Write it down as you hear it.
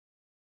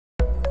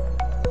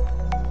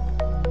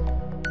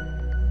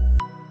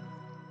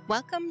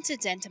Welcome to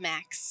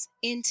DentiMax.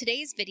 In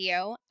today's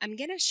video, I'm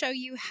going to show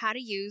you how to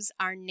use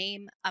our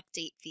name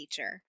update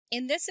feature.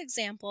 In this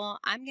example,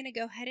 I'm going to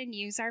go ahead and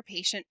use our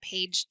patient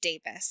Paige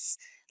Davis.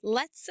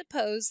 Let's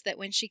suppose that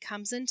when she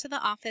comes into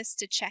the office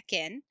to check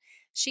in,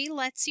 she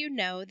lets you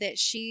know that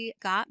she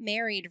got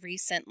married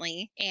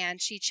recently and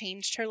she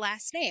changed her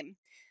last name.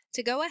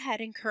 To go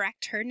ahead and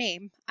correct her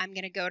name, I'm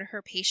going to go to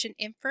her patient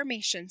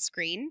information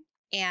screen,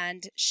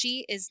 and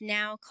she is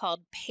now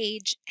called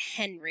Paige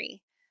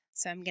Henry.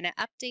 So I'm going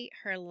to update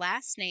her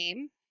last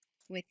name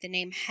with the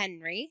name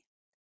Henry,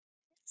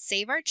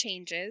 save our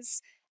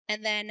changes,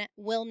 and then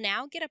we'll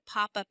now get a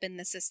pop-up in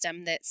the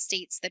system that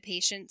states the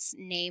patient's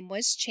name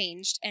was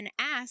changed and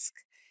ask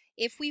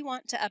if we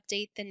want to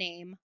update the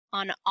name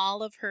on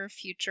all of her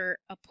future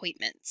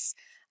appointments.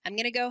 I'm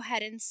going to go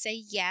ahead and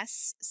say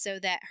yes so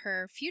that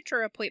her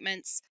future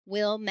appointments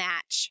will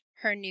match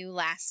her new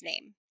last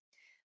name.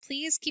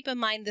 Please keep in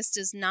mind this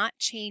does not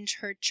change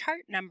her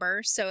chart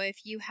number, so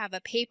if you have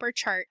a paper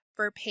chart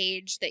for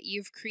Paige that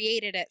you've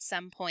created at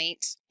some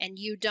point and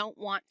you don't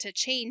want to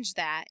change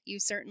that, you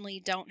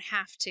certainly don't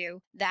have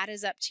to. That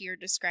is up to your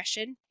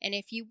discretion. And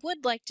if you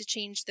would like to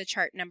change the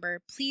chart number,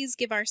 please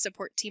give our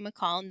support team a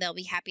call and they'll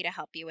be happy to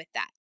help you with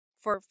that.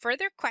 For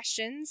further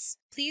questions,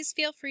 please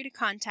feel free to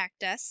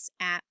contact us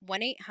at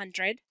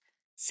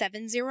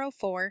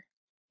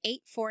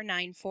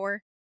 1-800-704-8494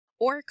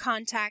 or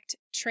contact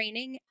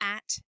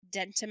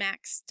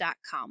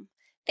training@dentimax.com.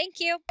 Thank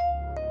you.